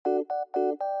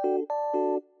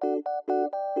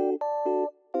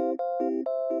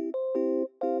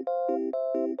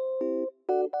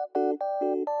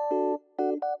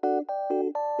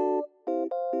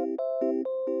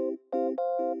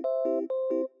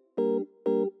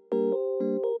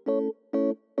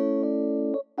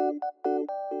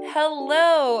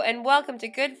Hello and welcome to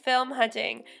Good Film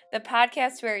Hunting, the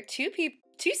podcast where two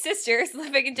sisters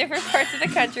living in different parts of the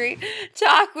country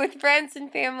talk with friends and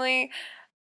family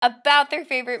about their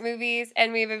favorite movies,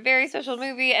 and we have a very special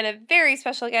movie and a very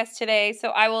special guest today,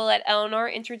 so I will let Eleanor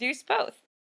introduce both.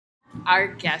 Our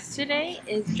guest today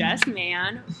is Jess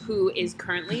Mann, who is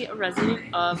currently a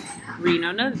resident of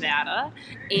Reno, Nevada.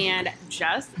 And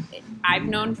Jess, I've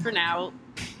known for now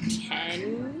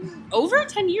over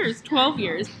 10 years, 12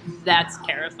 years. That's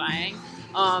terrifying.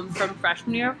 From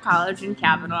freshman year of college in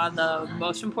Kavanaugh, the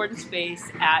most important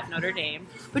space at Notre Dame.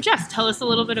 But Jess, tell us a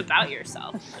little bit about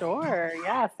yourself. Sure,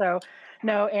 yeah. So,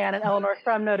 no, Anne and Eleanor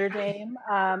from Notre Dame.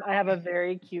 I have a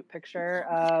very cute picture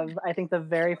of, I think, the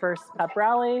very first pep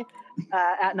rally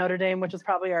at Notre Dame, which is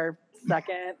probably our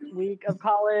second week of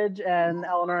college. And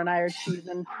Eleanor and I are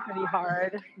cheesing pretty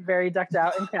hard, very decked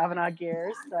out in Kavanaugh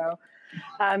gear. So,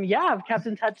 I've kept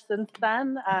in touch since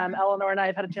then. Eleanor and I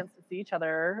have had a chance to see each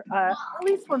other at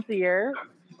least once a year,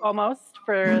 almost,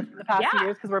 for the past few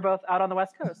years, because we're both out on the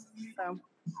West Coast. So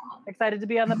excited to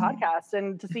be on the podcast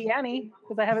and to see Annie,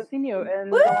 because I haven't seen you in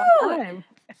a long time.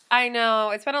 I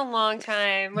know, it's been a long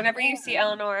time. Whenever you see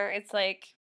Eleanor, it's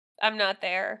like, I'm not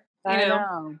there. I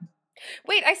know.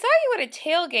 Wait, I saw you at a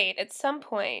tailgate at some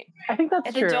point. I think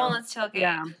that's true. At the Dolan's tailgate.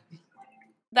 Yeah.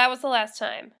 That was the last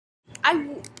time.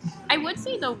 I would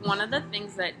say, though, one of the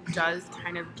things that does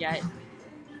kind of get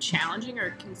challenging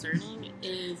or concerning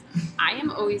is I am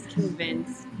always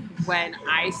convinced when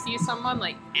I see someone,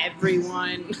 like,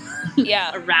 everyone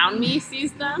around me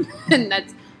sees them, and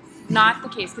that's not the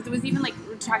case. Because it was even, like,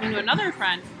 talking to another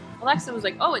friend, Alexa was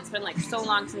like, oh, it's been, like, so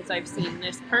long since I've seen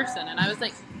this person. And I was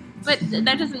like, but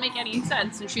that doesn't make any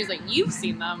sense. And she's like, you've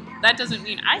seen them. That doesn't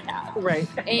mean I have. Right.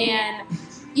 And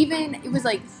even, it was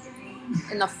like,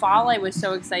 in the fall, I was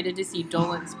so excited to see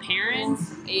Dolan's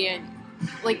parents. And,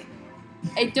 like,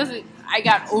 I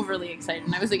got overly excited.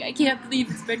 And I was like, I can't believe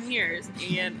it's been years.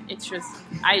 And it's just,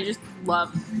 I just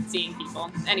love seeing people.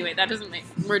 Anyway, that doesn't make,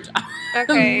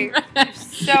 Okay.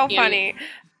 So funny.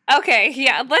 Okay,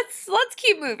 yeah, let's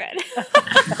keep moving.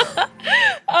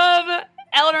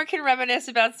 Eleanor can reminisce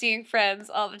about seeing friends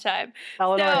all the time.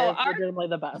 Eleanor is legitimately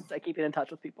the best at keeping in touch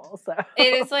with people. So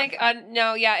it is like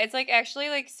it's like actually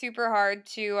like super hard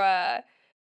to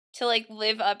like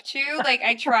live up to. Like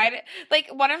I tried it. Like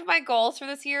one of my goals for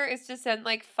this year is to send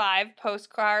like 5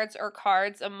 postcards or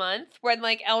cards a month, when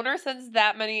like Eleanor sends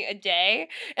that many a day.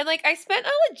 And like I spent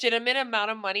a legitimate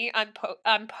amount of money on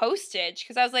postage,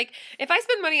 because I was like, if I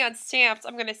spend money on stamps,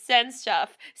 I'm gonna send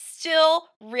stuff. Still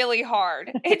really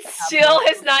hard. It still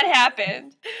has not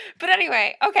happened. But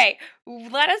anyway, okay,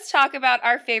 let us talk about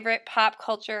our favorite pop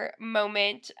culture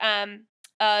moment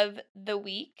of the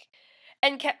week.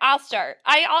 And I'll start.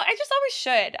 I just always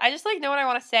should. I just like know what I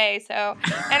want to say. So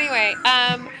anyway,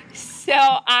 so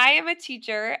I am a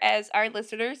teacher, as our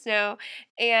listeners know,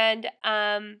 and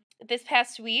this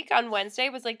past week on Wednesday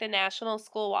was like the National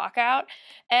School Walkout,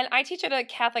 and I teach at a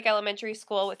Catholic elementary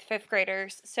school with 5th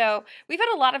graders. So we've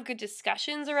had a lot of good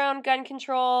discussions around gun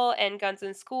control and guns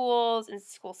in schools and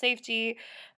school safety,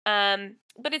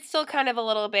 but it's still kind of a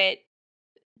little bit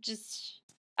just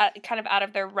kind of out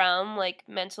of their realm, like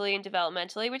mentally and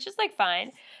developmentally, which is like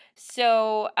fine.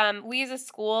 So we as a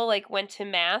school like went to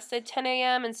mass at 10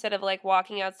 a.m. instead of like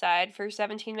walking outside for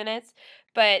 17 minutes.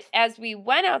 But as we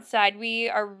went outside, we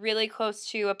are really close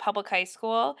to a public high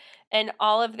school, and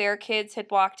all of their kids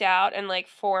had walked out and like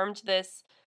formed this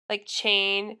like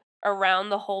chain around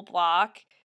the whole block.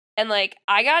 And like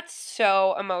I got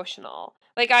so emotional.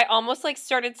 Like, I almost, like,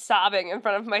 started sobbing in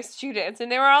front of my students, and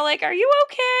they were all like, are you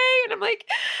okay? And I'm like,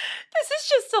 this is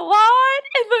just a lot,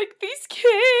 and, like, these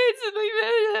kids, and,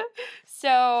 like,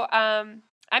 so, I'm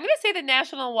going to say the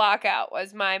National Walkout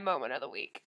was my moment of the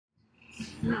week.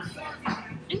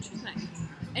 Interesting.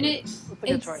 And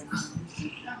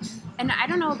and I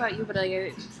don't know about you, but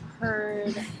I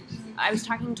was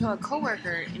talking to a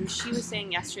coworker, and she was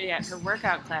saying yesterday at her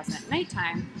workout class at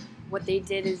nighttime, what they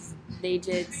did is they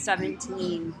did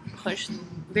 17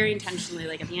 very intentionally,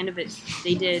 like at the end of it,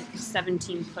 they did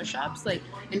 17 push-ups, like,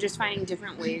 and just finding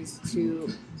different ways to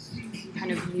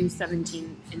kind of use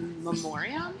 17 in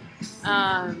memoriam.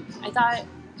 I thought,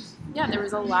 there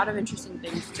was a lot of interesting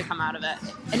things to come out of it.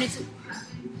 And it's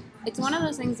one of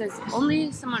those things that's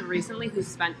only someone recently who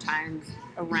spent time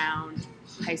around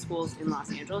high schools in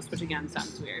Los Angeles, which again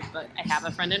sounds weird, but I have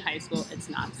a friend in high school. It's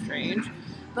not strange.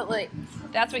 But, like,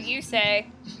 that's what you say.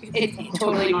 It's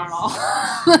totally normal.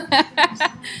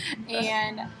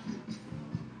 And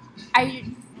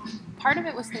part of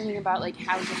it was thinking about, like,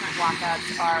 how different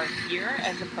walkouts are here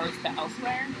as opposed to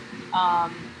elsewhere.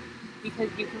 because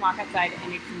you can walk outside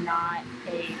and it's not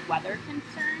a weather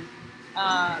concern.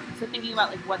 So thinking about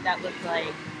like what that looks like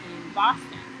in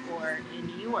Boston or in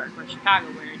New York or Chicago,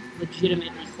 where it's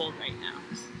legitimately cold right now.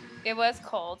 It was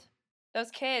cold.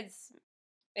 Those kids,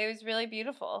 it was really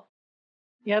beautiful.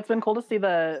 Yeah, it's been cool to see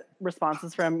the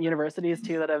responses from universities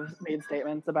too that have made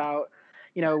statements about,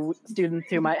 students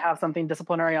who might have something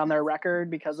disciplinary on their record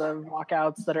because of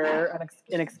walkouts that are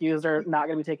inexcused or not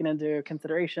going to be taken into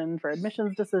consideration for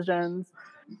admissions decisions.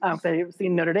 So I've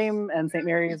seen Notre Dame and St.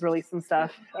 Mary's release some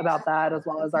stuff about that, as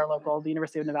well as our local, the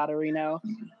University of Nevada, Reno.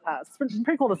 It's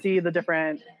pretty cool to see the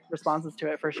different responses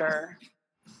to it for sure.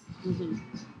 Mm-hmm.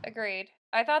 Agreed.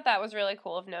 I thought that was really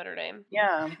cool of Notre Dame.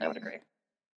 Yeah. I would agree.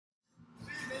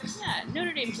 Yeah,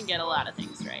 Notre Dame can get a lot of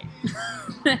things right.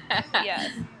 Yes.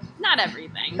 Not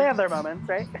everything. They have their moments,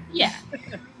 right? Yeah.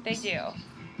 They do.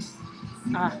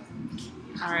 All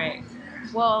right.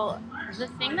 Well, the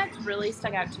thing that's really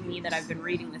stuck out to me that I've been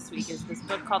reading this week is this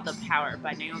book called The Power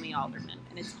by Naomi Alderman.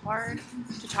 And it's hard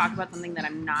to talk about something that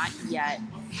I'm not yet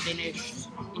finished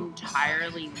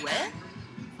entirely with.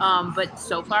 But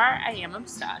so far, I am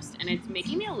obsessed. And it's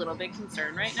making me a little bit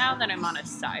concerned right now that I'm on a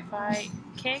sci-fi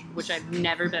kick, which I've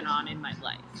never been on in my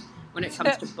life when it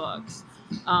comes to books.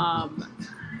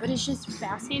 But it's just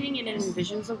fascinating, and it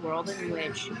envisions a world in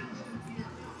which,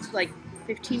 like,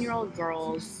 15-year-old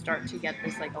girls start to get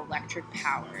this, like, electric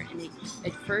power. And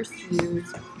it first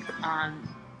used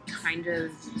kind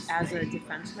of as a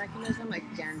defense mechanism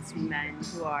against men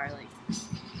who are, like,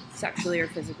 sexually or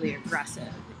physically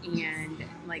aggressive. And,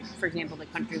 like, for example, the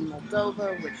country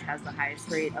Moldova, which has the highest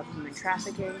rate of human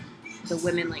trafficking, the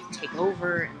women, like, take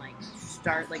over and, like,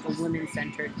 start, like, a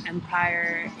women-centered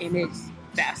empire. And it's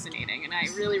fascinating, and I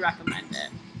really recommend it.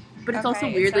 But it's also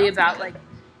weirdly about, like,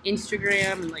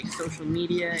 Instagram and, like, social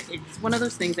media. It's one of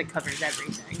those things that covers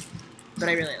everything. But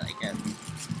I really like it.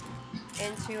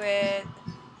 Into it.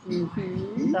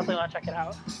 Mm-hmm. Definitely want to check it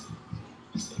out.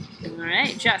 All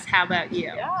right, Jess, how about you?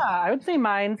 Yeah, I would say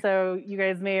mine. So you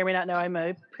guys may or may not know I'm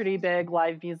a pretty big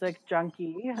live music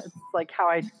junkie. It's like how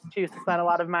I choose to spend a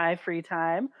lot of my free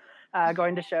time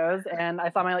going to shows. And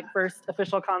I saw my first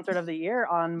official concert of the year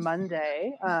on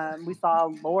Monday. We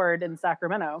saw Lorde in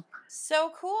Sacramento.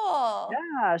 So cool.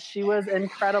 Yeah, she was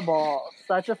incredible.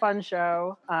 Such a fun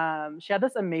show. She had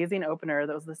this amazing opener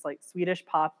that was this Swedish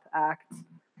pop act.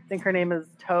 I think her name is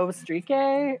Tove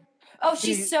Strike. Oh,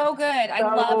 she's so good. I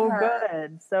love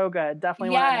her. So good.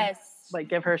 Definitely yes. want to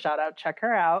give her a shout out. Check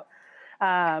her out.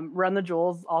 Run the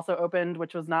Jewels also opened,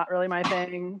 which was not really my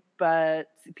thing, but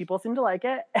people seemed to like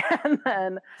it. And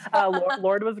then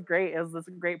Lorde was great. It was this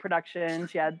great production.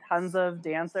 She had tons of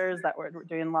dancers that were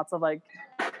doing lots of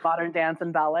modern dance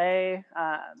and ballet.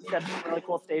 She had some really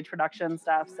cool stage production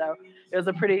stuff. So it was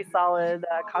a pretty solid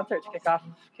concert to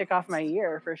kick off my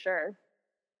year for sure.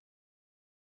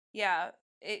 Yeah,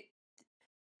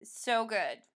 so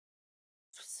good.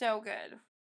 So good.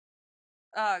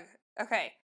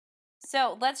 Okay.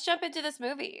 So let's jump into this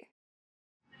movie.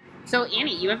 So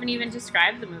Annie, you haven't even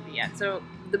described the movie yet. So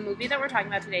the movie that we're talking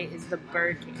about today is The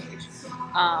Birdcage,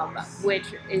 which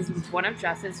is one of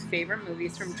Jess's favorite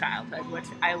movies from childhood, which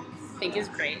I think is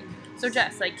great. So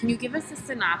Jess, can you give us a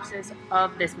synopsis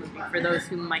of this movie for those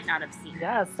who might not have seen it?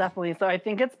 Yes, definitely. So I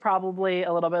think it's probably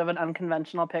a little bit of an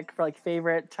unconventional pick for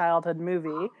favorite childhood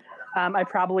movie. I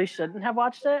probably shouldn't have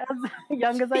watched it as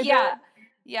young as I did.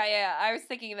 Yeah. I was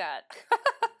thinking that.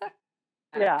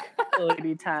 Yeah,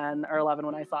 maybe 10 or 11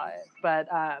 when I saw it. But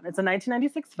it's a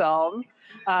 1996 film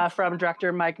from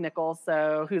director Mike Nichols,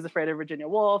 so Who's Afraid of Virginia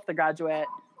Woolf, The Graduate.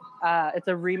 It's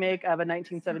a remake of a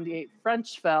 1978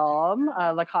 French film,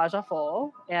 La Cage aux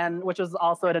Folles, which was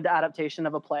also an adaptation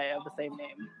of a play of the same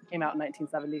name. Came out in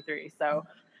 1973. So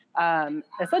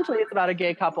essentially, it's about a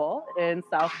gay couple in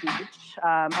South Beach.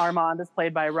 Armand is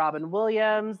played by Robin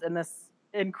Williams in this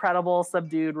incredible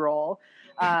subdued role.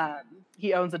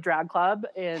 He owns a drag club,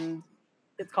 and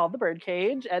it's called The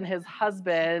Birdcage. And his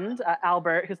husband,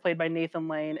 Albert, who's played by Nathan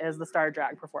Lane, is the star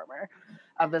drag performer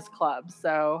of this club.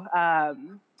 So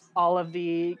all of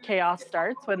the chaos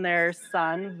starts when their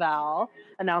son, Val,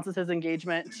 announces his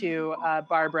engagement to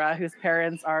Barbara, whose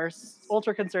parents are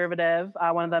ultra conservative.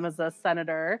 One of them is a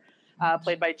senator,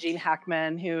 played by Gene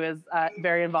Hackman, who is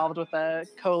very involved with the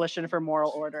Coalition for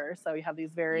Moral Order. So you have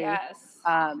these very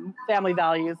family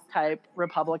values type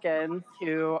Republicans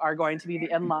who are going to be the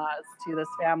in-laws to this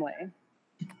family.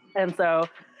 And so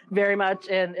very much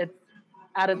it's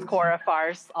at its core a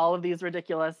farce. All of these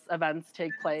ridiculous events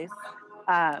take place.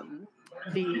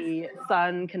 The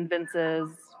son convinces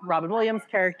Robin Williams'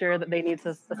 character that they need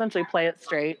to essentially play it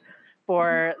straight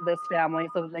for this family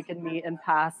so that they can meet and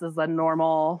pass as a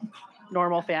normal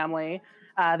normal family.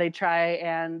 They try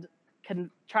and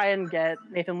get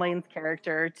Nathan Lane's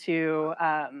character to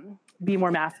be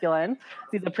more masculine.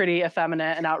 He's a pretty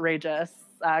effeminate and outrageous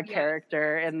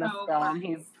character in this film.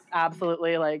 He's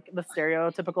absolutely like the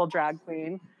stereotypical drag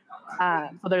queen.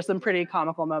 So there's some pretty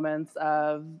comical moments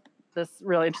of this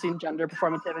really interesting gender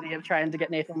performativity of trying to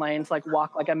get Nathan Lane to like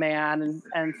walk like a man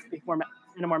and speak more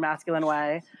in a more masculine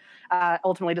way.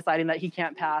 Ultimately deciding that he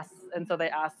can't pass, and so they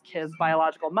ask his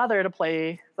biological mother to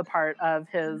play the part of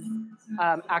his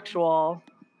actual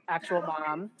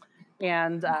mom,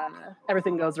 and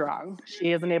everything goes wrong.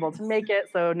 She isn't able to make it,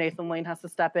 so Nathan Lane has to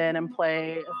step in and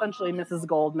play essentially Mrs.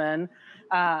 Goldman,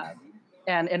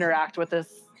 and interact with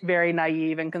this very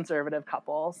naive and conservative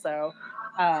couple. So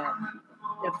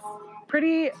it's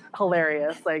pretty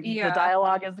hilarious. Like the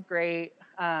dialogue is great.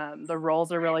 The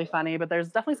roles are really funny, but there's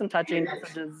definitely some touching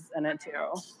messages in it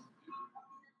too.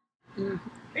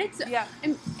 It's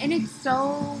and it's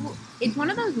one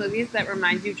of those movies that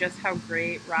reminds you just how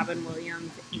great Robin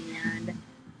Williams and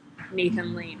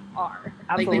Nathan Lane are.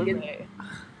 Absolutely.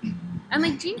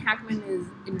 And Gene Hackman is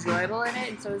enjoyable in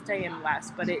it, and so is Diane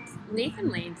West. But it's Nathan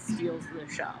Lane steals the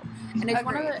show, and it's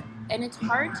it's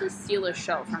hard to steal a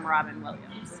show from Robin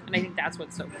Williams, and I think that's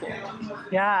what's so cool.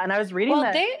 Yeah, and I was reading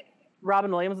that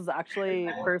Robin Williams was actually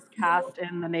first cast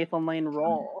in the Nathan Lane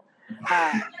role,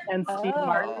 and Steve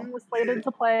Martin was slated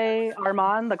to play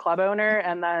Armand, the club owner,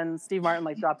 and then Steve Martin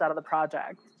dropped out of the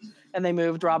project, and they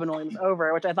moved Robin Williams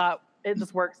over, which I thought it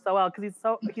just works so well because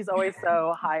he's always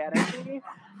so high energy.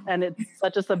 And it's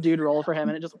such a subdued role for him,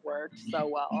 and it just worked so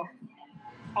well.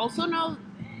 Also, now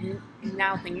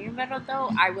thinking about it,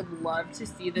 though, I would love to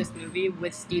see this movie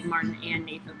with Steve Martin and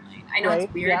Nathan Lane. I know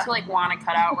it's weird to want to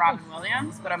cut out Robin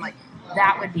Williams, but I'm like,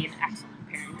 that would be an excellent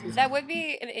pairing. That would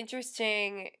be an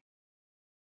interesting,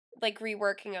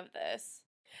 reworking of this.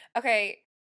 Okay,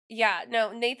 yeah,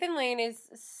 no, Nathan Lane is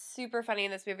super funny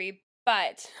in this movie,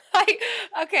 but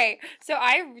so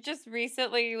I just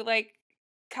recently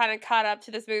kind of caught up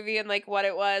to this movie and what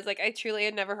it was. I truly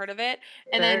had never heard of it.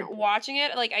 And then watching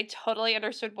it, I totally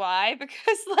understood why,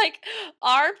 because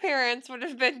our parents would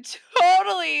have been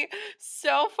totally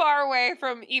so far away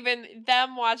from even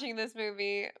them watching this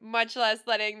movie, much less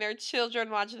letting their children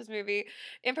watch this movie.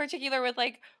 In particular with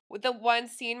the one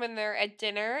scene when they're at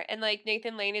dinner and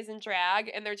Nathan Lane is in drag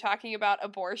and they're talking about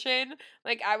abortion.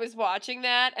 I was watching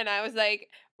that and I was like,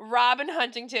 Robin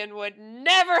Huntington would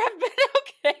never have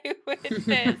been okay with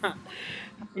this.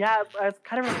 Yeah, I was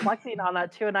kind of reflecting on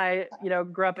that too. And I,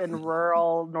 grew up in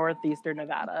rural northeastern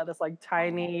Nevada, this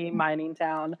tiny mining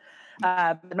town.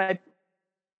 My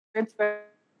parents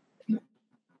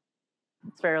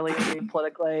fairly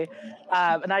politically,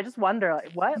 and I just wonder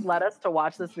what led us to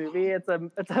watch this movie. It's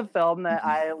a film that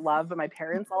I love, but my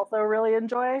parents also really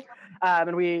enjoy,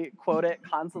 and we quote it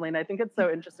constantly. And I think it's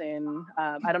so interesting.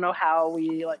 I don't know how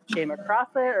we came across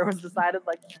it or was decided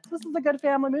this is a good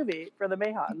family movie for the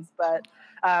Mahans, but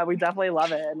we definitely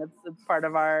love it, and it's part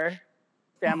of our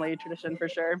family tradition for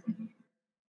sure.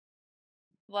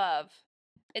 Love.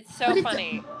 It's so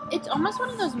funny. It's almost one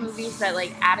of those movies that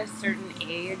at a certain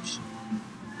age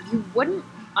you wouldn't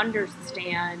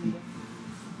understand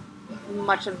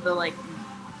much of the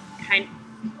kind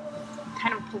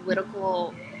of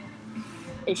political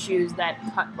issues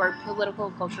or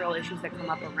political cultural issues that come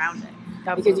up around it.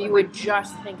 Absolutely. Because you would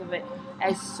just think of it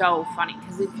as so funny.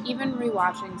 Because it's even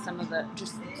rewatching some of the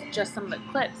just some of the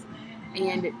clips,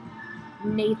 and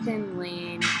Nathan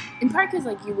Lane, in part because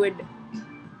you would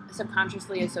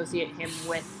subconsciously associate him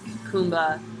with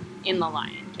Pumbaa in The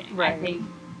Lion King. Right. I think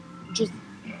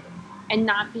and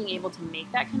not being able to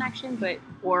make that connection, but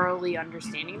orally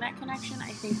understanding that connection,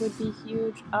 I think would be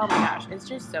huge. Oh my gosh, it's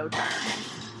just so charming.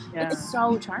 Yeah. It's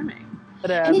so charming.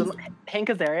 It is. Hank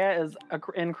Azaria is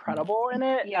incredible in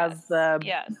it as the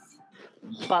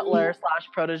butler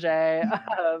 / protege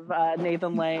of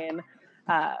Nathan Lane.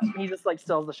 He just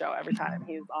steals the show every time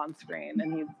he's on screen,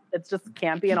 and it's just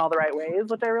campy in all the right ways,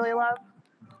 which I really love.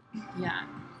 Yeah,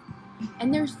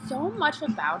 and there's so much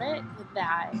about it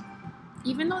that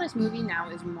even though this movie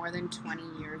now is more than 20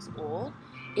 years old,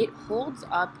 it holds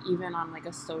up even on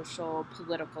a social,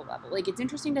 political level. It's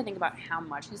interesting to think about how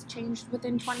much has changed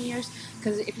within 20 years,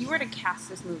 because if you were to cast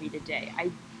this movie today,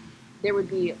 there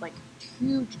would be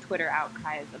huge Twitter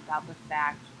outcries about the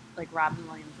fact Robin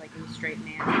Williams, a straight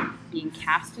man, being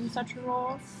cast in such a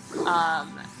role.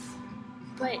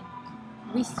 But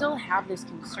we still have this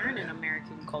concern in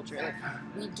American culture.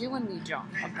 We do and we don't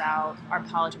about our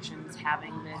politicians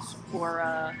having this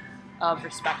aura of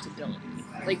respectability.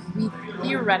 We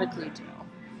theoretically do,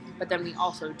 but then we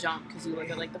also don't, because you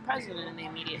look at the president and the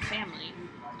immediate family.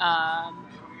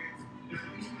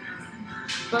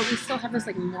 but we still have this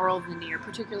like moral veneer,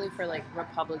 particularly for like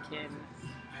Republican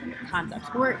concepts.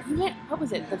 Or even, what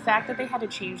was it? The fact that they had to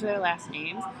change their last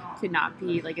names to not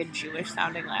be like a Jewish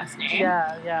sounding last name.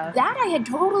 Yeah. That I had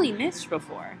totally missed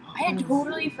before. I had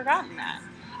totally forgotten that.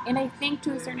 And I think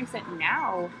to a certain extent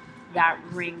now that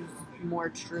rings more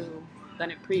true than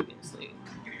it previously.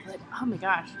 Like, oh my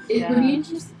gosh. It would be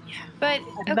interesting. Yeah. But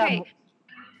I think okay,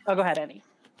 oh, go ahead, Annie.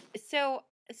 so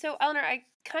Eleanor, I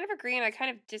kind of agree and I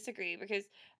kind of disagree because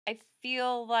I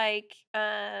feel like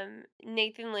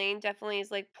Nathan Lane definitely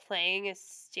is like playing a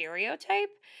stereotype.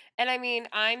 And I mean,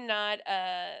 I'm not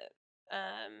a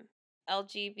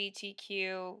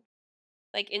LGBTQ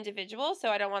like individual, so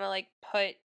I don't want to like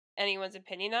put anyone's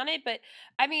opinion on it, but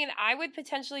I mean, I would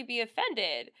potentially be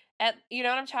offended at, you know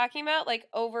what I'm talking about, like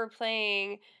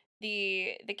overplaying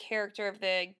the character of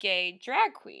the gay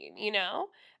drag queen, you know?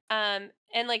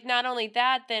 And like not only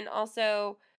that, then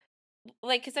also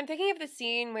like cuz I'm thinking of the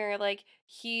scene where like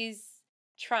he's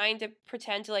trying to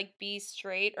pretend to like be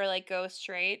straight or like go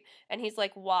straight and he's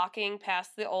like walking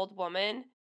past the old woman.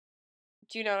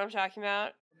 Do you know what I'm talking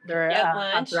about? They're At at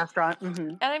lunch. the restaurant.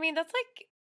 And I mean, that's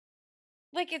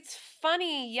like it's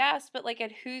funny, yes, but like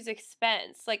at whose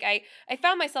expense? Like I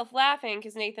found myself laughing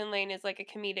because Nathan Lane is like a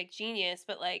comedic genius,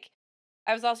 but like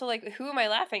I was also like, who am I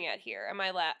laughing at here? Am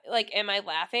I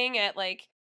laughing at like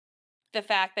the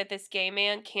fact that this gay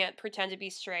man can't pretend to be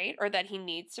straight or that he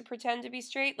needs to pretend to be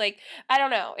straight? Like I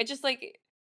don't know. It just like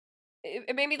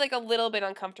it made me like a little bit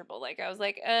uncomfortable. Like I was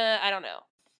like, I don't know.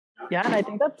 Yeah, and I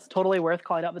think that's totally worth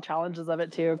calling out the challenges of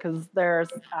it too, because there's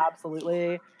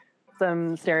absolutely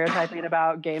some stereotyping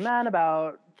about gay men,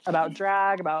 about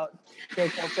drag, about gay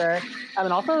culture,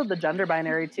 and also the gender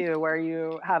binary too, where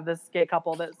you have this gay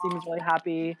couple that seems really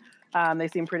happy. They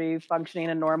seem pretty functioning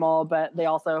and normal, but they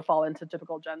also fall into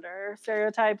typical gender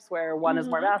stereotypes where one is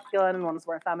more masculine and one is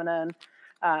more feminine.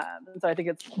 And so I think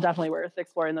it's definitely worth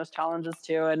exploring those challenges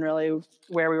too, and really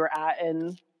where we were at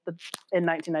in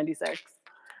 1996.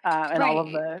 And all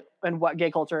of and what gay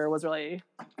culture was really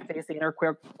facing, or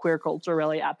queer culture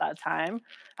really at that time.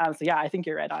 So yeah, I think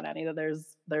you're right on, Annie, that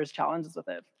there's challenges with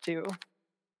it too.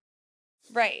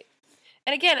 Right.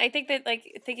 And again, I think that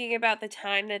like thinking about the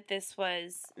time that this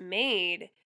was made,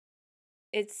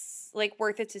 it's like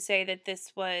worth it to say that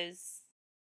this was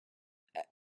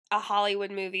a Hollywood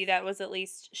movie that was at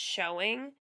least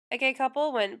showing a gay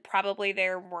couple when probably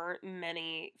there weren't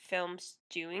many films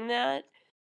doing that.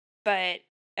 But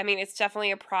I mean, it's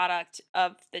definitely a product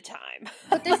of the time.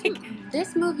 But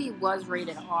this movie was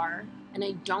rated R, and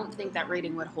I don't think that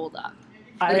rating would hold up.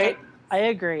 I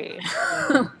agree.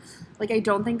 Like I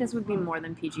don't think this would be more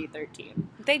than PG-13.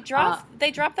 They dropped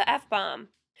the F-bomb.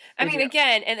 I mean,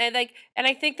 again, and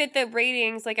I think that the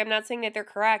ratings, like, I'm not saying that they're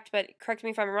correct, but correct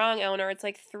me if I'm wrong, Eleanor, it's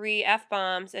like 3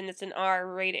 F-bombs and it's an R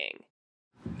rating.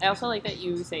 I also like that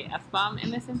you say F-bomb in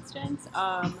this instance.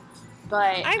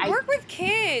 But I work with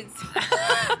kids.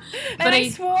 And I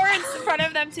swore in front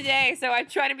of them today, so I'm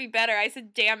trying to be better. I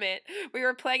said, damn it. We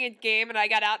were playing a game and I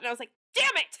got out and I was like,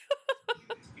 damn it!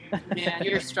 Yeah,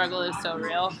 your struggle is so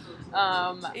real.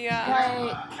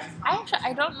 Yeah. But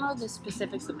I don't know the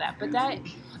specifics of that,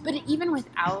 but even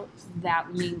without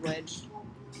that language,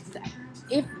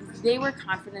 if they were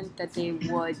confident that they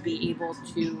would be able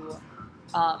to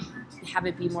have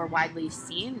it be more widely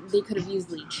seen, they could have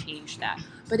easily changed that.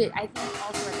 But I think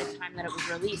also at the time that it was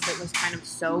released, it was kind of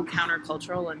so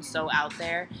countercultural and so out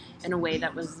there in a way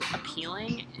that was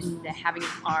appealing, and having an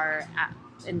R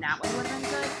in that way would have been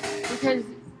good. Because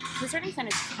to a certain extent,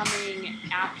 it's coming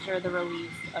after the release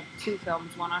of 2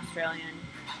 films, one Australian,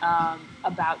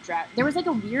 about drag. There was like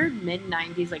a weird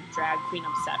mid-90s like drag queen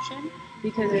obsession,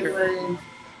 because it was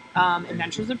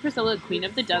Adventures of Priscilla, Queen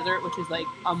of the Desert, which is like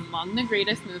among the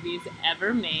greatest movies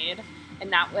ever made.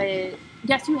 And that was,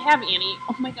 yes, you have, Annie.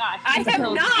 Oh my gosh. I have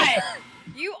not.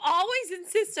 You always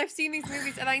insist I've seen these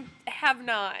movies, and I have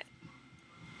not.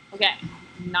 Okay,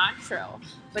 not true.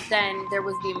 But then there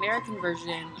was the American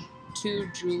version,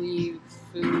 To Julie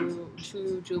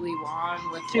Wong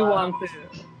with To Wong Fu.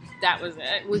 That was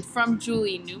it. With from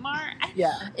Julie Newmar.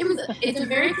 Yeah. It's a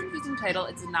very confusing title.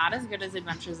 It's not as good as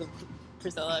Adventures of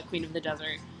Priscilla, Queen of the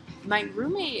Desert. My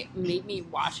roommate made me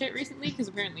watch it recently because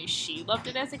apparently she loved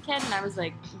it as a kid, and I was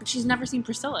like, but she's never seen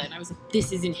Priscilla, and I was like,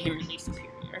 this is inherently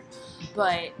superior.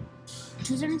 But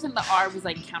to a certain extent, the R was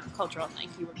like countercultural, and like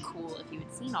you were cool if you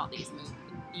had seen all these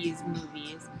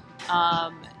movies.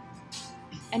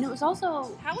 And it was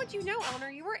also, how would you know, Eleanor?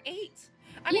 You were 8.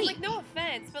 I mean, like, no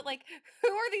offense, but like,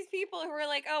 who are these people who are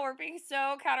like, oh, we're being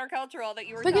so countercultural that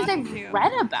you were because talking I've to?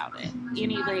 read about it.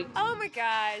 Like, oh my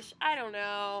gosh, I don't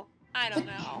know. I don't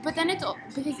know. But then it's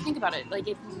because think about it. Like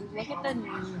if you look at the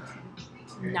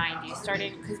 90s,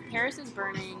 starting because Paris is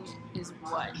Burning is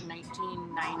what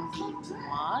 1991.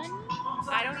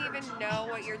 I don't even know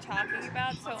what you're talking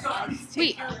about, so I'll just take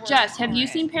Wait, your word Jess, for have you it.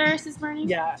 seen Paris is Burning?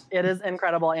 Yeah, it is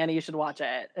incredible. Annie, you should watch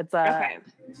it. It's a Okay.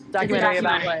 documentary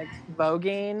about documentary. like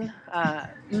voguing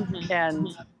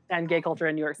and gay culture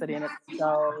in New York City, and it's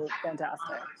so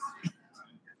fantastic.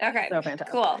 Okay. So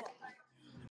fantastic. Cool.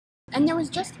 And there was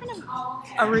just kind of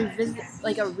a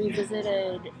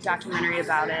revisited documentary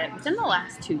about it within the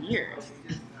last 2 years.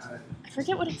 I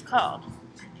forget what it's called.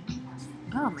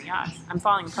 Oh my gosh, I'm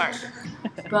falling apart.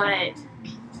 But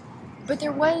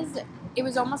it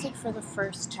was almost like for the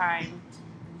first time,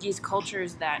 these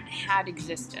cultures that had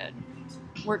existed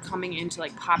were coming into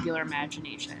like popular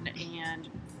imagination, and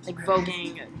like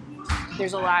voguing.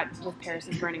 There's a lot with Paris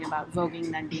is Burning about voguing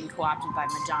then being co-opted by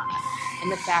Madonna,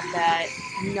 and the fact that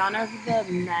none of the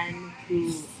men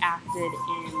who acted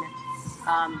in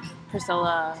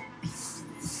Priscilla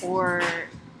or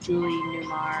Julie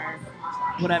Newmar,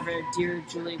 whatever, Dear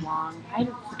Julie Wong,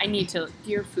 I need to,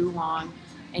 Dear Fu Wong,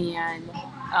 and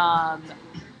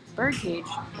Birdcage,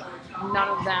 none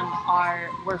of them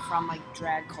were from like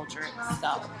drag culture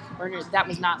itself, or that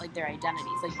was not like their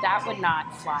identities. Like that would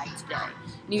not fly today.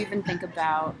 And you even think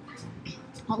about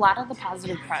a lot of the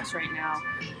positive press right now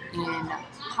in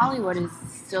Hollywood is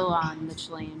still on the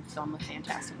Chilean film A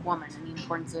Fantastic Woman and the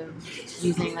importance of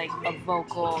using like a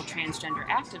vocal transgender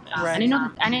activist. Right. And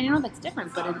I know that's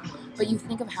different, but you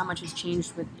think of how much has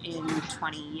changed within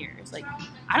 20 years. Like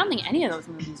I don't think any of those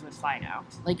movies would fly now.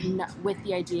 Like with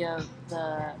the idea of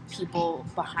the people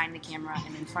behind the camera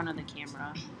and in front of the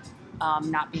camera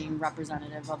not being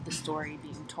representative of the story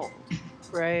being told.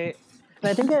 Right. And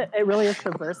I think it really is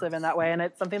subversive in that way. And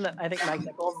it's something that I think Mike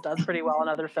Nichols does pretty well in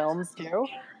other films too,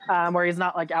 where he's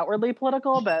not like outwardly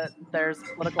political, but there's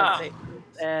political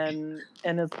statements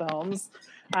in his films.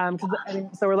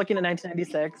 So we're looking at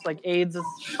 1996, like AIDS is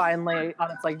finally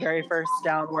on its like very first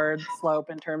downward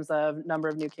slope in terms of number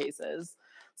of new cases.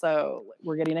 So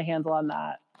we're getting a handle on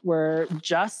that.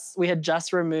 We had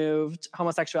just removed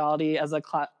homosexuality as a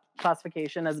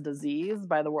classification as a disease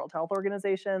by the World Health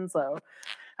Organization. So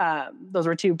those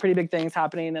were two pretty big things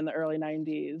happening in the early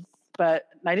 90s. But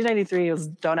 1993 was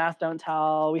Don't Ask, Don't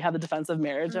Tell. We had the Defense of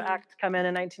Marriage Act come in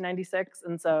 1996.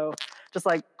 And so just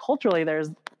like culturally,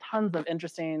 there's tons of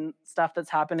interesting stuff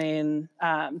that's happening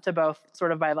to both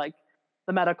sort of by like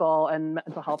the medical and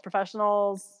mental health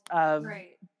professionals of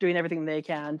doing everything they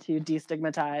can to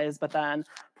destigmatize. But then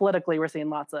politically, we're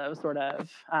seeing lots of sort of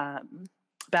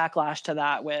backlash to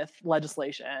that with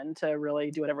legislation to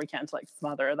really do whatever we can to like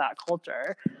smother that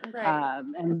culture.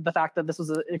 And the fact that this was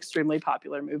an extremely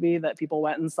popular movie that people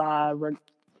went and saw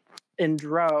in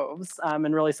droves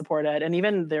and really supported. And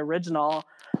even the original,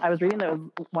 I was reading that it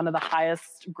was one of the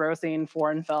highest grossing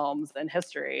foreign films in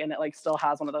history, and it like still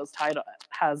has one of those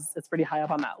it's pretty high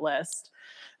up on that list.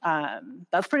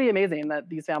 That's pretty amazing that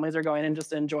these families are going and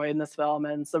just enjoying this film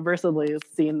and subversively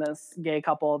seeing this gay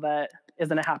couple that is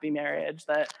in a happy marriage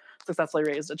that successfully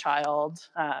raised a child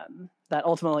that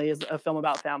ultimately is a film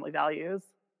about family values.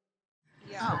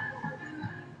 Yeah. Oh.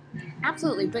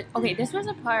 Absolutely. But okay, this was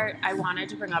a part I wanted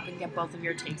to bring up and get both of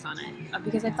your takes on it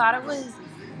because I thought it was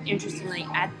interesting. Like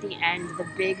at the end, the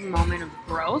big moment of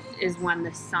growth is when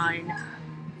the son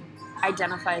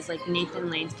identifies like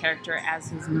Nathan Lane's character as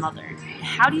his mother.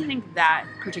 How do you think that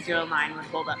particular line would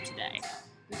hold up today?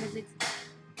 Because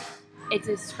it's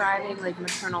describing like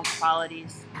maternal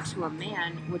qualities to a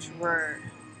man, which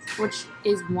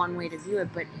is one way to view it,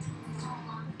 but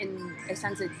in a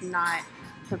sense, it's not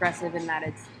progressive in that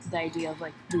it's the idea of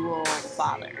like dual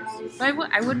fathers. So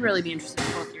I would really be interested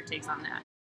in both your takes on that.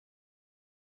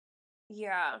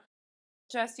 Yeah,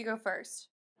 Jess, you go first.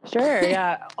 Sure.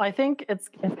 Yeah, I think it's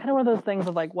kind of one of those things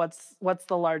of like what's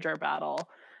the larger battle,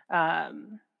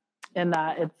 in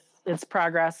that it's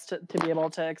progress to be able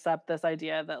to accept this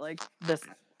idea that like this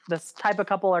type of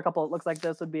couple or a couple that looks like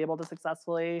this would be able to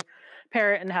successfully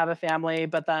parent and have a family,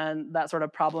 but then that sort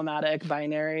of problematic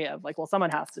binary of like, well, someone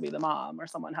has to be the mom or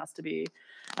someone has to be,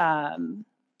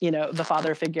 the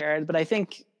father figure. But I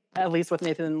think at least with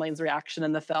Nathan Lane's reaction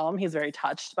in the film, he's very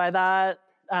touched by that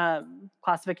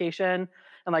classification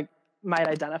and like might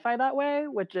identify that way,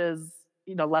 which is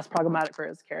less problematic for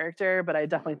his character. But I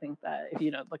definitely think that if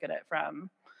you look at it from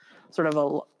sort of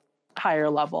a higher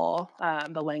level,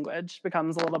 the language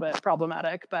becomes a little bit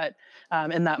problematic. But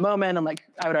in that moment, and like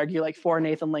I would argue, like for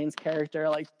Nathan Lane's character,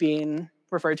 like being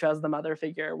referred to as the mother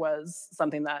figure was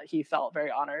something that he felt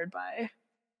very honored by.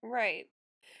 Right.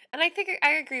 And I think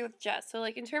I agree with Jess. So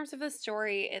like in terms of the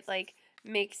story, it's like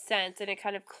makes sense, and it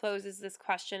kind of closes this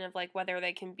question of like whether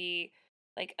they can be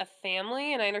like a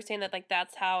family. And I understand that like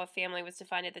that's how a family was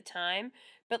defined at the time,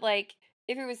 but like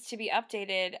if it was to be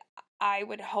updated, I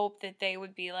would hope that they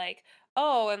would be like,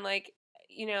 oh, and like,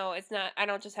 it's not, I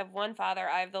don't just have one father,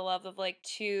 I have the love of like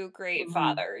two great Mhm.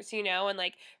 fathers, and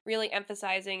like really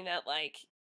emphasizing that like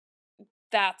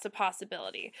that's a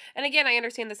possibility. And again, I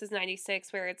understand this is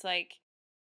 96 where it's like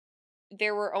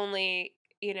there were only,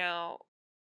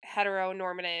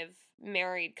 heteronormative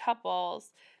married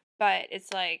couples, but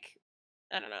it's like,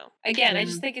 I don't know. Again, I Yeah,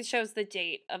 just think it shows the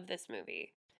date of this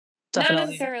movie. Not definitely.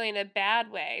 necessarily in a bad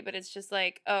way, but it's just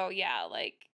like, oh yeah,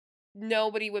 like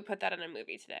nobody would put that in a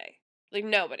movie today. Like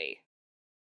nobody.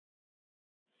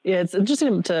 Yeah, it's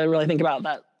interesting to really think about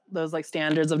that those like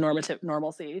standards of normative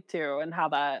normalcy too, and how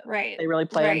that Right. they really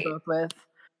play in Right. both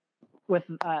with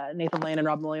Nathan Lane and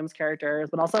Robin Williams characters,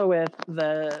 but also with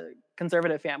the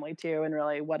conservative family too, and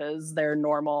really what is their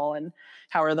normal and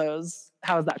how is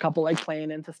that couple like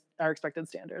playing into our expected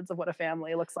standards of what a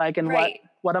family looks like and Right.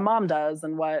 what a mom does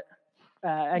and what What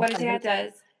a I dad think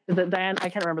does. is it Diane? I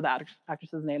can't remember the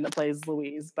actress's name that plays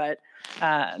Louise, but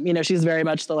she's very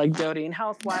much the like doting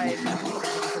housewife,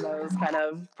 for those kind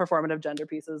of performative gender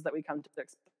pieces that we come to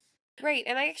expect. Right.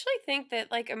 And I actually think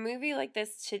that like a movie like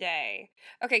this today.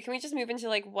 Okay, can we just move into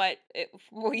like what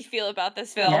we feel about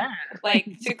this film? Yeah,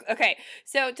 Okay.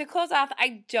 So to close off,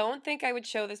 I don't think I would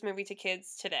show this movie to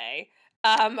kids today.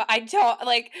 I don't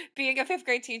like being a fifth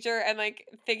grade teacher and like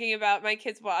thinking about my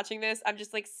kids watching this. I'm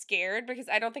just like scared because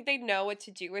I don't think they know what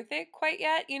to do with it quite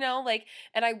yet, like,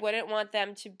 and I wouldn't want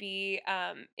them to be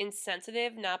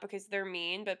insensitive, not because they're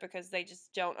mean, but because they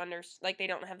just don't like they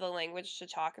don't have the language to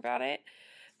talk about it.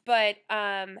 But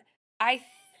I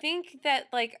think that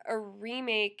like a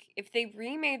remake, if they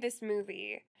remade this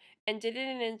movie and did it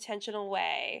in an intentional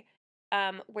way,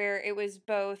 where it was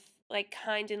both like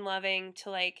kind and loving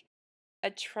to like a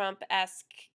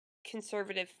Trump-esque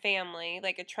conservative family,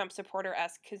 like a Trump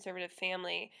supporter-esque conservative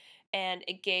family, and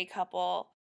a gay couple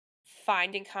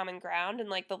finding common ground and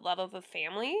like the love of a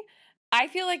family. I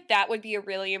feel like that would be a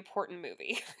really important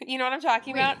movie. You know what I'm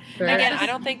talking Wait, about? sure. Again, that's I just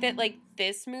don't think that like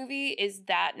this movie is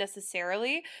that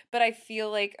necessarily, but I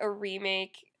feel like a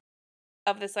remake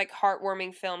of this like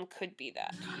heartwarming film could be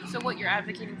that. so what you're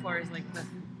advocating for is like the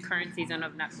current season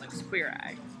of Netflix Queer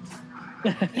Eye.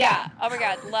 Yeah. Oh my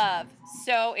god, love.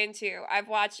 So into. I've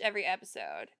watched every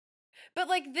episode. But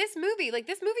like this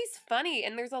movie's funny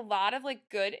and there's a lot of like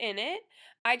good in it.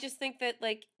 I just think that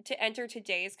like to enter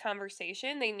today's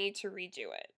conversation, they need to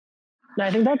redo it. No,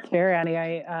 I think that's fair, Annie.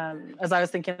 As I was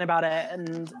thinking about it,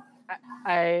 and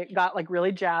I got like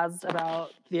really jazzed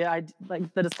about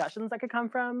like the discussions that could come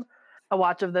from a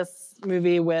watch of this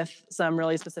movie with some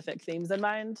really specific themes in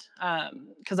mind.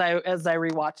 Because as I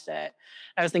rewatched it,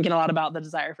 I was thinking a lot about the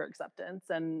desire for acceptance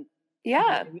and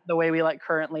Yeah. the way we like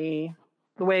currently,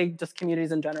 the way just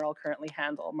communities in general currently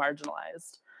handle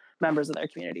marginalized members of their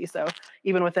community. So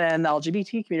even within the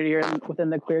LGBT community or within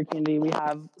the queer community, we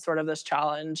have sort of this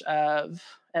challenge of,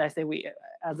 and I say we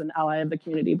as an ally of the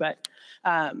community, but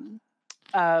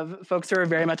of folks who are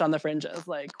very much on the fringes,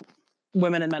 like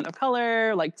women and men of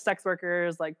color, like sex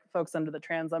workers, like folks under the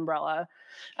trans umbrella,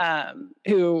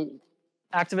 who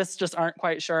activists just aren't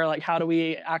quite sure, like how do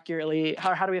we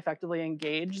effectively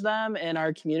engage them in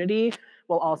our community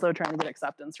while also trying to get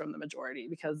acceptance from the majority,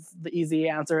 because the easy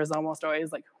answer is almost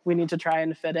always like we need to try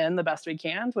and fit in the best we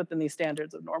can within these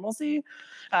standards of normalcy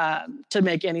to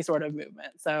make any sort of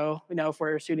movement. So if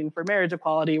we're shooting for marriage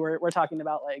equality, we're talking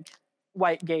about like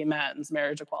white gay men's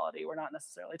marriage equality. We're not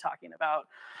necessarily talking about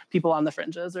people on the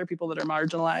fringes or people that are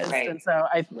marginalized. Right. And so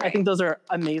I Right. think those are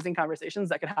amazing conversations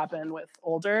that could happen with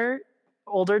older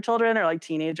children or like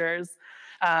teenagers.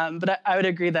 But I would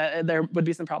agree that there would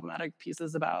be some problematic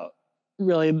pieces about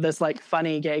really this like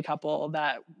funny gay couple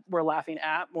that we're laughing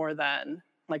at more than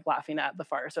like laughing at the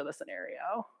farce or the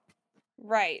scenario.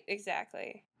 Right,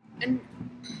 exactly. And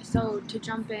so to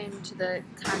jump into the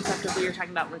concept of what you're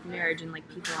talking about with marriage and like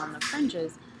people on the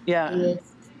fringes, Yeah. is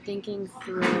thinking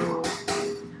through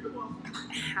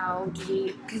how do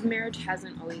we, because marriage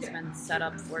hasn't always been set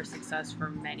up for success for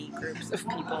many groups of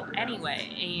people anyway,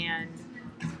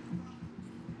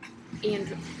 and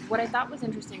what I thought was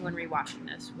interesting when rewatching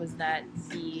this was that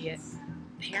the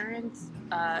parents,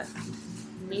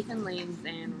 Nathan Lane's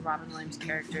and Robin Williams'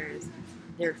 characters,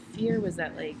 their fear was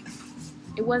that like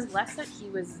it was less that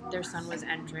their son was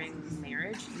entering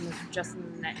marriage, and it was just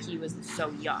that he was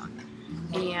so young.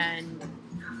 And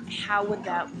how would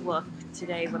that look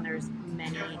today when there's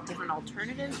many different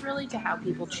alternatives really to how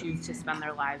people choose to spend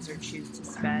their lives or choose to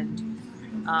spend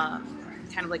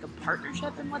kind of like a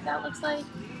partnership and what that looks like?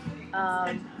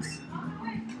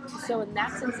 So in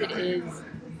that sense, it is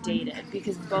dated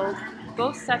because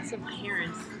both sets of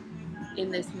parents in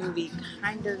this movie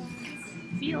kind of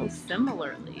feel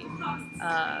similarly.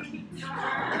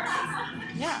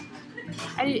 Yeah,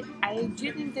 I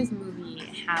do think this movie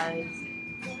has.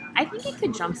 I think it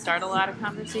could jumpstart a lot of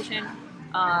conversation.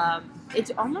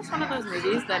 It's almost one of those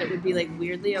movies that it would be like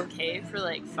weirdly okay for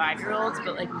like 5-year-olds,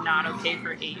 but like not okay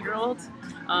for 8-year-olds.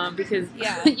 Because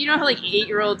Yeah. you know how like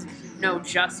 8-year-olds know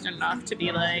just enough to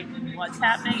be like what's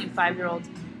happening, and 5-year-olds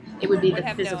it would be Would the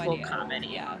have no physical idea. comedy.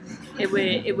 Yeah.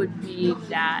 It would be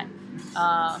that.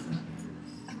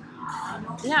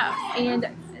 Yeah, and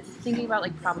thinking about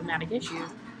like problematic issues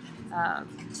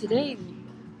today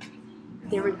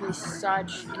there would be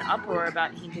such an uproar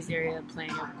about Hank Azaria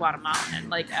playing a Guatemalan.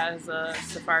 Like, as a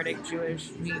Sephardic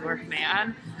Jewish New York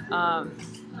man,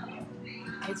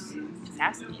 it's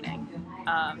fascinating.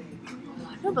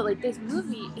 No, but like this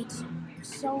movie, it's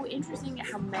so interesting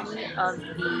how many of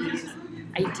these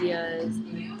ideas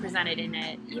presented in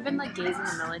it, even like Days in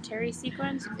the Military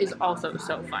sequence, is also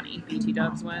so funny. BT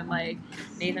Dubs when like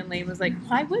Nathan Lane was like,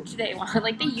 "Why would they want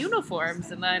like the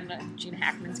uniforms?" And then Gene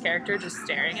Hackman's character just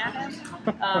staring at him,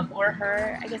 or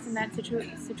her, I guess, in that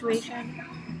situation.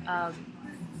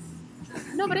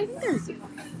 No, but I think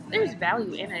there's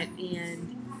value in it,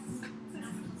 and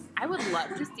I would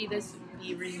love to see this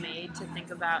be remade to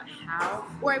think about how,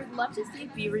 or I would love to see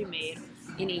it be remade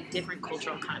in a different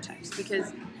cultural context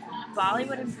because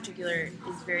Bollywood in particular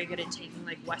is very good at taking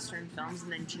like Western films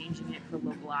and then changing it for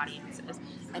local audiences.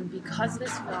 And because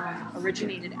this film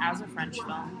originated as a French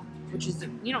film, which is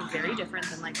very different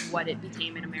than like what it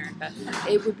became in America,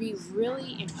 it would be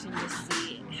really interesting to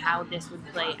see how this would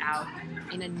play out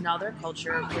in another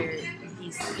culture where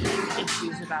these same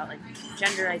issues about like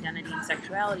gender identity and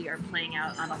sexuality are playing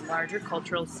out on a larger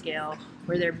cultural scale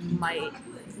where there might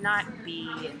not be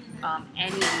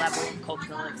any level of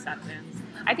cultural acceptance.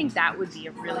 I think that would be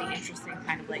a really interesting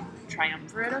kind of like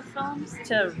triumvirate of films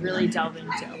to really delve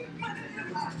into.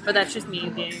 But that's just me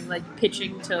being like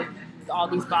pitching to all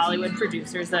these Bollywood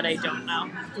producers that I don't know.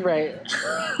 Right.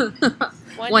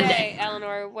 One day,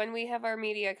 Eleanor, when we have our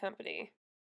media company.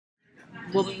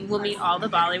 We'll meet all the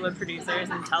Bollywood producers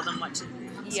and tell them what to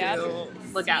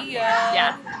look out for.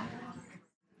 Yeah.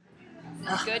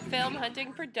 Good Film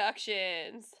Hunting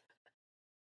Productions.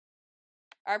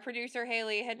 Our producer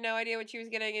Haley had no idea what she was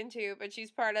getting into, but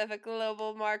she's part of a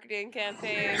global marketing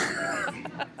campaign.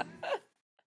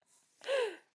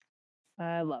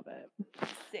 I love it.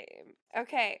 Same.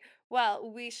 Okay.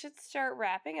 Well, we should start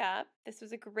wrapping up. This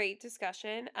was a great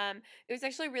discussion. It was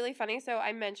actually really funny. So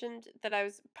I mentioned that I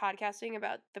was podcasting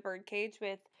about the birdcage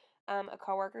with a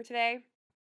coworker today,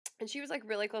 and she was like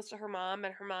really close to her mom,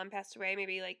 and her mom passed away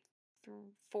maybe like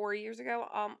 4 years ago,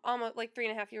 almost like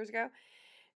 3.5 years ago.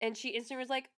 And she instantly was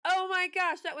like, "Oh my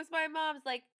gosh, that was my mom's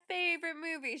like favorite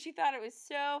movie." She thought it was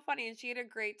so funny, and she had a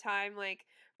great time like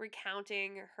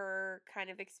recounting her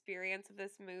kind of experience of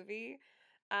this movie.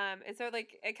 And so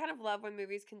like I kind of love when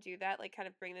movies can do that, like kind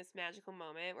of bring this magical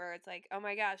moment where it's like, "Oh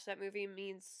my gosh, that movie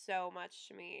means so much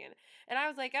to me." And I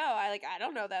was like, "Oh, I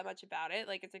don't know that much about it.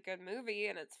 Like it's a good movie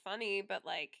and it's funny, but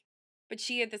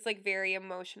she had this like very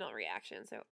emotional reaction."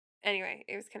 So anyway,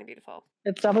 it was kind of beautiful.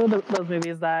 It's definitely those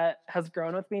movies that has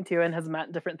grown with me too and has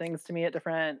meant different things to me at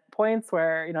different points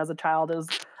where, as a child it was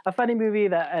a funny movie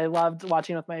that I loved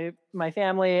watching with my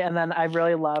family, and then I've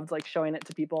really loved like showing it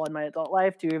to people in my adult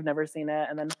life too who've never seen it,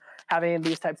 and then having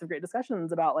these types of great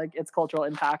discussions about like its cultural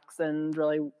impacts and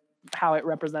really how it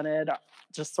represented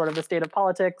just sort of the state of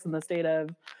politics and the state of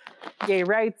gay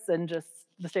rights and just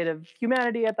the state of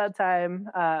humanity at that time.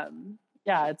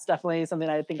 Yeah, it's definitely something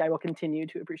I think I will continue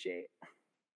to appreciate.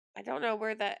 I don't know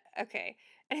where that. Okay.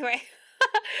 Anyway.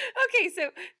 Okay,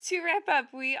 so to wrap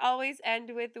up, we always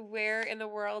end with where in the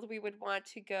world we would want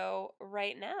to go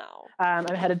right now. I'm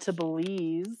headed to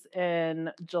Belize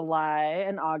in July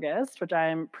and August, which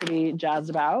I'm pretty jazzed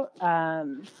about.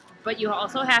 But you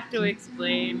also have to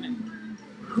explain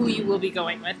who you will be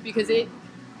going with because it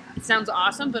sounds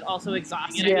awesome, but also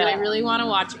exhausting. Yeah. I really want to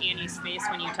watch Annie's face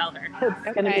when you tell her.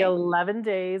 It's going to be 11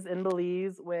 days in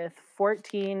Belize with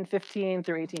 14, 15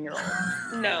 through 18-year-olds.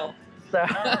 No.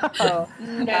 So,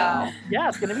 no. Yeah,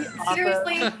 it's going to be awesome.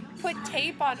 Seriously, put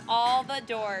tape on all the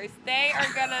doors. They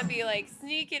are going to be like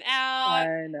sneaking out.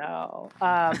 I know.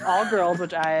 All girls,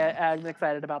 which I am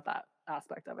excited about that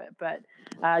aspect of it. But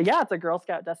yeah, it's a Girl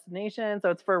Scout destination, so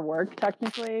it's for work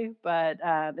technically, but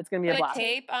it's going to be a blast. Put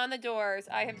tape on the doors.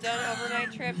 I have done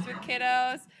overnight trips with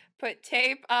kiddos. Put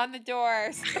tape on the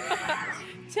doors.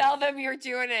 Tell them you're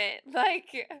doing it.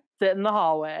 Like sit in the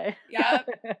hallway.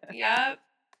 Yep.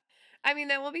 I mean,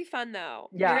 that will be fun though.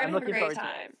 Yeah, You're I'm gonna have a looking great forward time.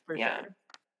 to it for yeah. sure.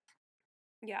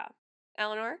 Yeah.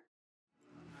 Eleanor?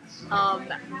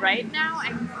 Right now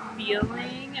I'm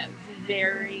feeling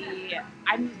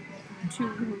I'm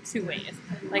two ways.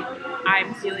 Like,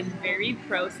 I'm feeling very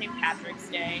pro St. Patrick's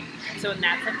Day. So in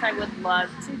that sense, I would love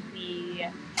to be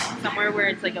somewhere where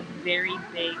it's like a very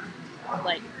big,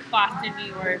 like Boston,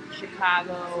 New York,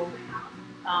 Chicago,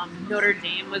 Notre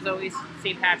Dame was always,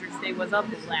 St. Patrick's Day was a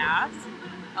blast.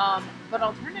 But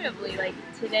alternatively, like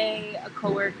today, a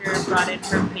coworker brought in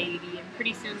her baby, and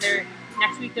pretty soon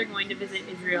next week they're going to visit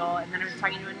Israel. And then I was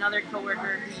talking to another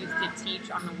coworker who used to teach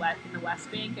in the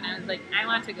West Bank, and I was like, I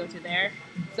want to go to there.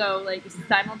 So like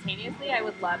simultaneously, I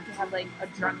would love to have like a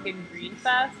drunken green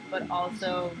fest, but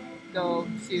also go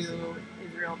to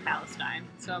Israel, Palestine.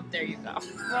 So there you go.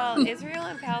 Well, Israel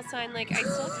and Palestine, like, I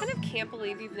still kind of can't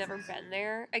believe you've never been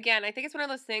there. Again, I think it's one of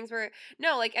those things where,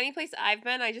 no, like, any place I've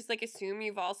been, I just, like, assume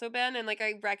you've also been, and, like,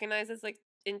 I recognize it's, like,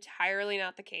 entirely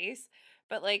not the case.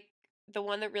 But, like, the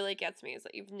one that really gets me is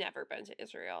that you've never been to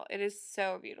Israel. It is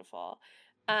so beautiful.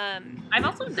 I've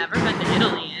also never been to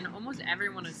Italy, and almost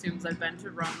everyone assumes I've been to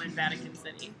Rome and Vatican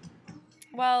City.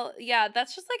 Well, yeah,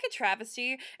 that's just like a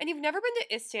travesty. And you've never been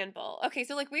to Istanbul. Okay,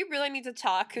 so like we really need to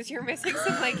talk because you're missing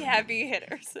some like heavy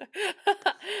hitters.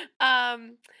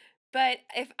 um, but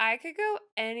if I could go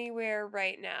anywhere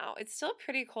right now, it's still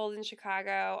pretty cold in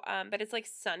Chicago. But it's like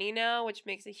sunny now, which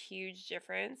makes a huge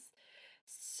difference.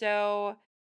 So,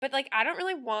 but like I don't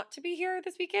really want to be here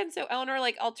this weekend. So Eleanor,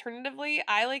 like alternatively,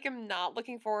 I like am not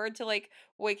looking forward to like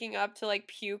waking up to like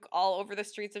puke all over the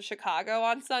streets of Chicago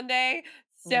on Sunday.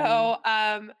 So,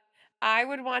 I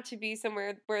would want to be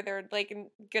somewhere where they're like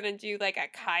gonna do like a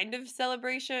kind of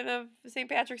celebration of St.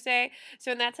 Patrick's Day.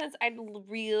 So in that sense,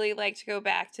 really like to go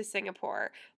back to Singapore.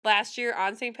 Last year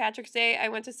on St. Patrick's Day, I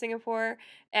went to Singapore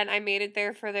and I made it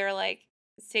there for their like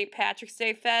St. Patrick's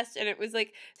Day fest, and it was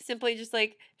like simply just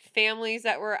like families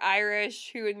that were Irish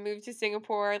who had moved to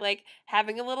Singapore, like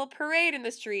having a little parade in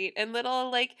the street and little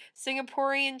like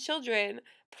Singaporean children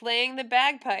playing the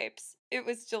bagpipes. It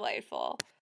was delightful.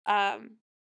 Um,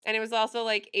 and it was also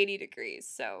like 80 degrees,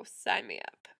 so sign me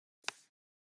up.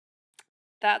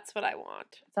 That's what I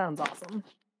want. Sounds awesome.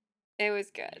 It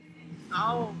was good.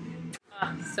 Oh,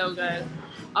 so good.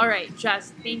 All right,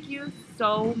 Jess, thank you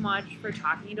so much for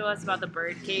talking to us about the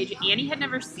birdcage. Annie had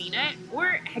never seen it,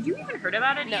 or had you even heard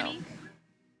about it, No. Annie?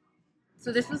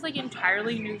 So this was like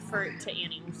entirely new to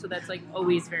Annie, so that's like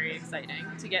always very exciting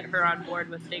to get her on board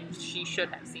with things she should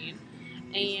have seen.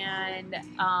 And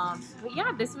but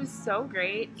yeah, this was so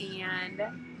great, and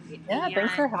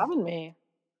Thanks for having me.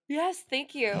 Yes,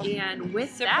 thank you. And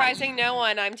with surprising no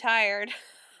one, I'm tired.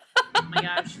 Oh my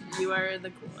gosh, you are the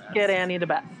coolest. Get Annie to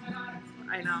bed.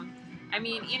 I know. I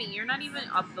mean, Annie, you're not even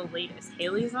up the latest.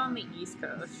 Haley's on the East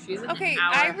Coast. She's an Okay,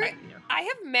 hour ahead of you. I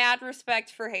have mad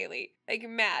respect for Haley. Like,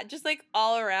 mad. Just, like,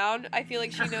 all around. I feel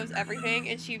like she knows everything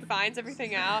and she finds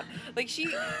everything out. Like,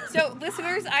 so,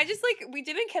 listeners, I just, like, we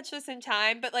didn't catch this in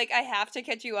time, but, like, I have to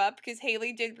catch you up because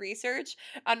Haley did research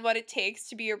on what it takes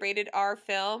to be a rated R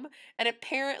film. And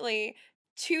apparently,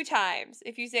 2 times,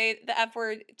 if you say the F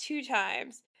word 2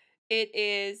 times, it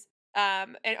is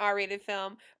an R-rated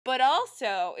film. But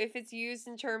also, if it's used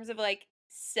in terms of, like,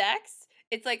 sex,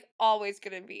 it's like always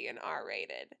gonna be an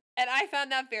R-rated. And I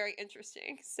found that very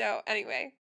interesting. So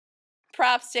anyway,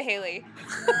 props to Haley.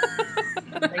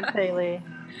 Thanks, Haley.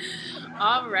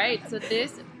 All right, so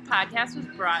this podcast was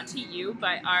brought to you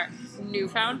by our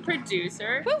newfound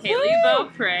producer, Woo-hoo! Haley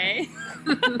Beaupre.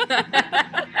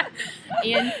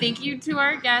 And thank you to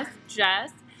our guest,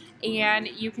 Jess. And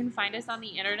you can find us on the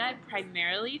internet,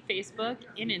 primarily Facebook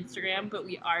and Instagram, but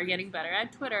we are getting better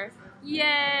at Twitter.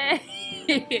 Yay!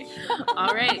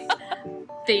 All right.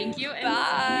 Thank you, and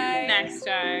Bye. see you next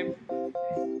time.